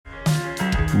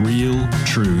Real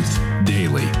truth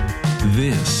daily.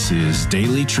 This is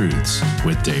Daily Truths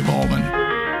with Dave Allman.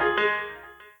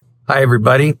 Hi,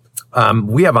 everybody.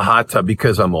 We have a hot tub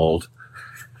because I'm old.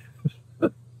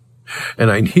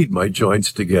 And I need my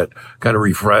joints to get kind of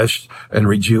refreshed and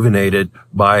rejuvenated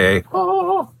by a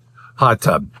hot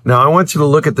tub. Now, I want you to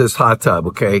look at this hot tub,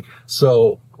 okay?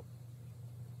 So,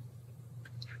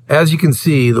 as you can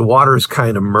see, the water is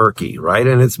kind of murky, right?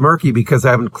 And it's murky because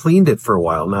I haven't cleaned it for a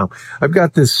while. Now, I've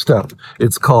got this stuff.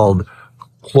 It's called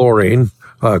chlorine.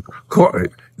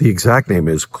 The exact name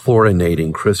is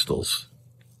chlorinating crystals.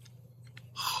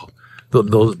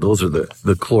 Those are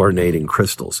the chlorinating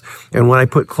crystals. And when I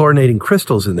put chlorinating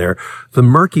crystals in there, the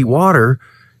murky water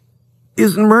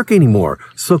isn't murky anymore.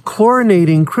 So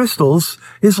chlorinating crystals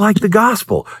is like the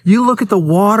gospel. You look at the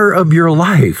water of your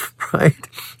life, right?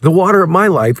 The water of my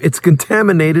life, it's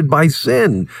contaminated by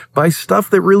sin, by stuff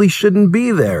that really shouldn't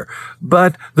be there.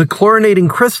 But the chlorinating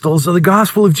crystals of the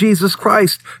gospel of Jesus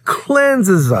Christ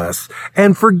cleanses us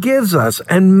and forgives us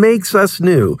and makes us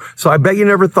new. So I bet you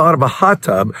never thought of a hot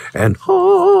tub and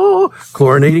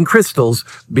chlorinating crystals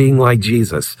being like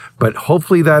Jesus. But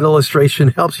hopefully that illustration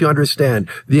helps you understand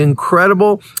the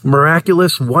incredible,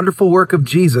 miraculous, wonderful work of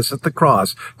Jesus at the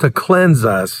cross to cleanse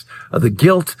us of the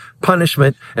guilt,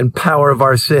 punishment, and power of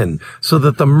our sin, so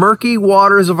that the murky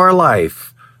waters of our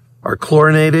life are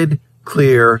chlorinated,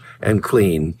 clear, and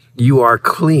clean. You are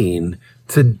clean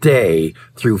today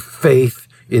through faith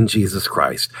in Jesus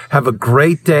Christ. Have a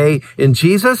great day in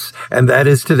Jesus, and that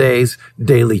is today's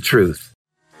Daily Truth.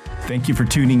 Thank you for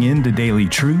tuning in to Daily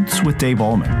Truths with Dave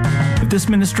Allman. If this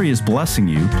ministry is blessing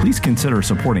you, please consider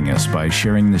supporting us by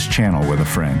sharing this channel with a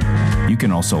friend. You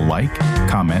can also like,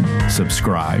 comment,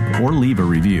 subscribe, or leave a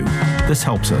review. This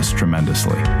helps us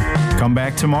tremendously. Come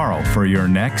back tomorrow for your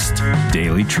next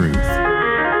Daily Truth.